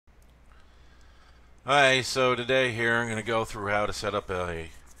Hi, so today here I'm going to go through how to set up a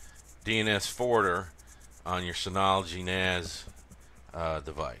DNS forwarder on your Synology NAS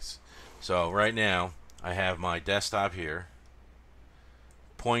device. So right now I have my desktop here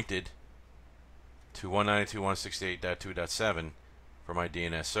pointed to 192.168.2.7 for my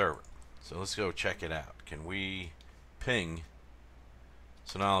DNS server. So let's go check it out. Can we ping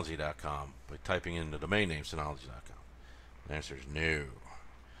Synology.com by typing in the domain name Synology.com? The answer is no.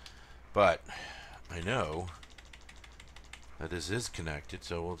 But I know that this is connected,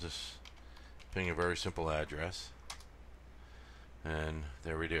 so we'll just ping a very simple address, and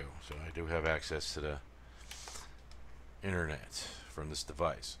there we do. So I do have access to the internet from this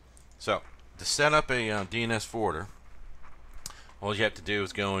device. So to set up a DNS forwarder, all you have to do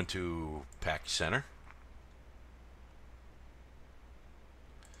is go into Package Center.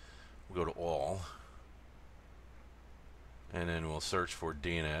 We'll go to All, and then we'll search for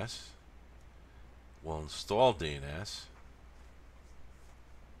DNS. We'll install DNS,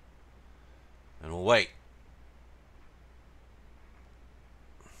 and we'll wait.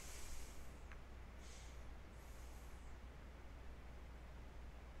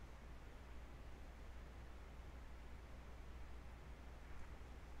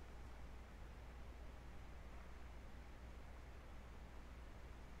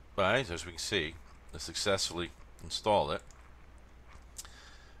 But as we can see, I successfully installed it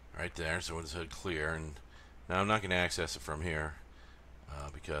right there. So we'll just hit clear, and now I'm not going to access it from here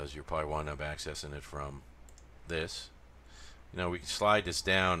because you'll probably wind up accessing it from this. You know, we can slide this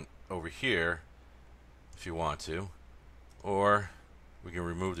down over here if you want to, or we can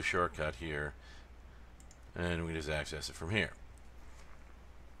remove the shortcut here and we can just access it from here.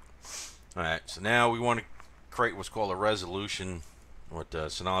 Alright, so now we want to create what's called a resolution, what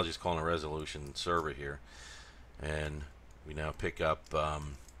Synology is calling a resolution server here, and we now pick up the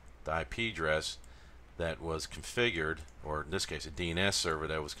IP address that was configured, or in this case a DNS server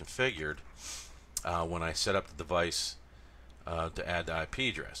that was configured when I set up the device to add the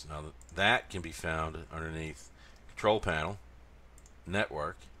IP address. Now that can be found underneath Control Panel,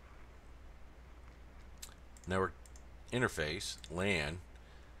 Network, Network Interface, LAN,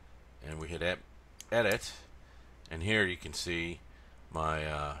 and we hit Edit, and here you can see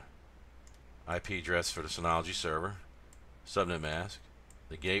my IP address for the Synology server, subnet mask,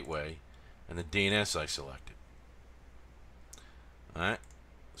 the gateway, and the DNS I selected. Alright,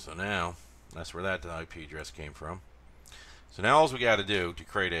 so now that's where that IP address came from. So now all we got to do to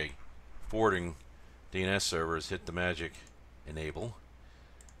create a forwarding DNS server is hit the magic enable.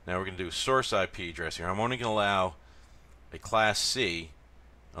 Now we're going to do source IP address here. I'm only going to allow a class C,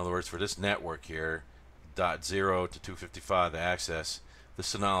 in other words for this network here, .0 to 255 to access the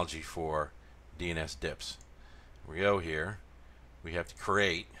Synology for DNS dips. We go here, we have to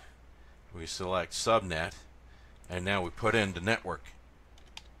create, we select subnet, and now we put in the network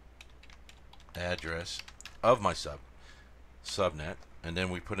address of my subnet, and then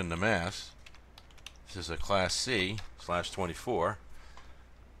we put in the mask. This is a class C /24.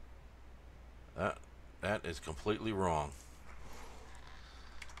 That is completely wrong.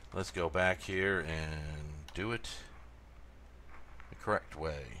 Let's go back here and do it the correct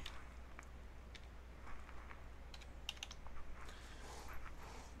way.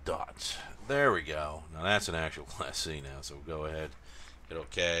 Dots. There we go. Now that's an actual class C now, so we'll go ahead, hit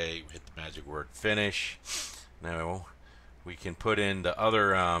OK, hit the magic word finish. Now we can put in the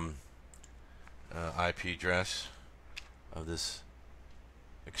other IP address of this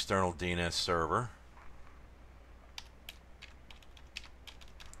external DNS server.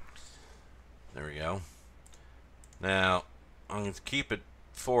 There we go. Now I'm going to keep it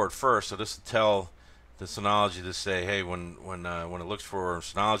forward first, so this will tell the Synology to say, hey, when it looks for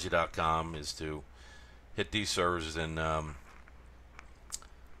Synology.com, is to hit these servers and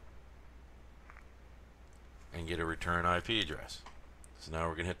get a return IP address. So now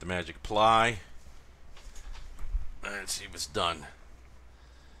we're going to hit the magic apply and see if it's done.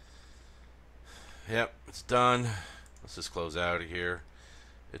 Yep, it's done. Let's just close out of here.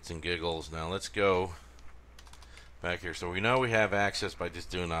 It's in giggles. Now let's go back here. So we know we have access by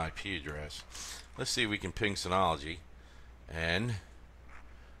just doing the IP address. Let's see if we can ping Synology, and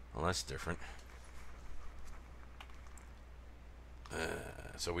well, that's different.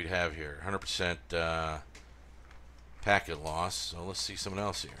 So we'd have here 100% packet loss. So let's see something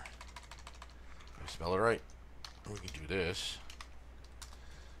else here. Did I spell it right? We can do this.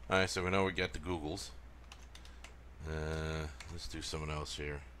 Alright, so we know we got the Googles. Let's do something else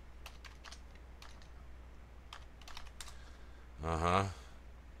here.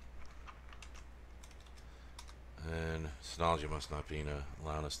 And Synology must not be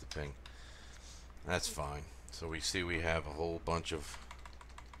allowing us to ping. That's fine. So we see we have a whole bunch of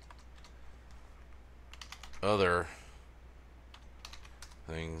other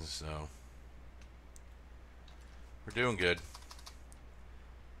things, so we're doing good.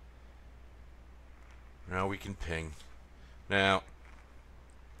 Now we can ping. Now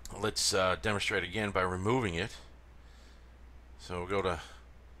let's demonstrate again by removing it. So we'll go to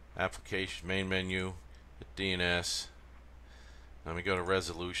Application, Main Menu, hit DNS. Let me go to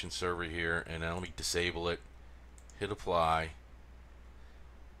Resolution Server here, and now let me disable it. Hit Apply.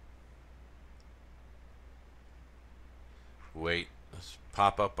 Wait, let's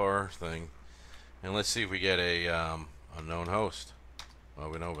pop up our thing, and let's see if we get a unknown host. Well,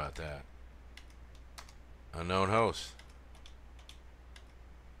 we know about that. Unknown host.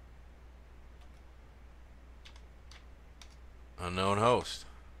 Unknown host.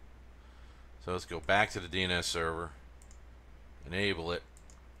 So let's go back to the DNS server, enable it,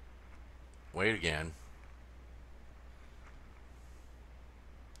 wait again.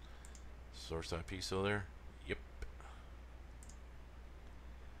 Source IP still there? Yep.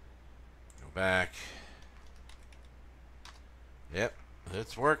 Go back. Yep,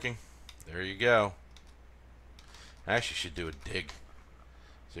 it's working. There you go. I actually should do a dig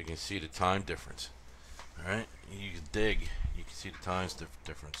so you can see the time difference. Alright, you can dig, you can see the times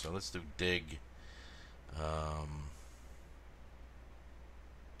difference. So let's do dig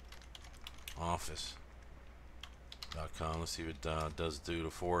office.com. Let's see what it does do to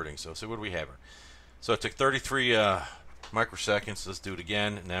forwarding. So what do we have here? So it took 33 microseconds. Let's do it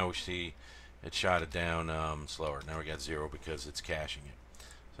again. Now we see it shot it down slower. Now we got 0 because it's caching it.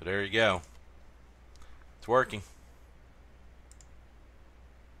 So there you go. It's working.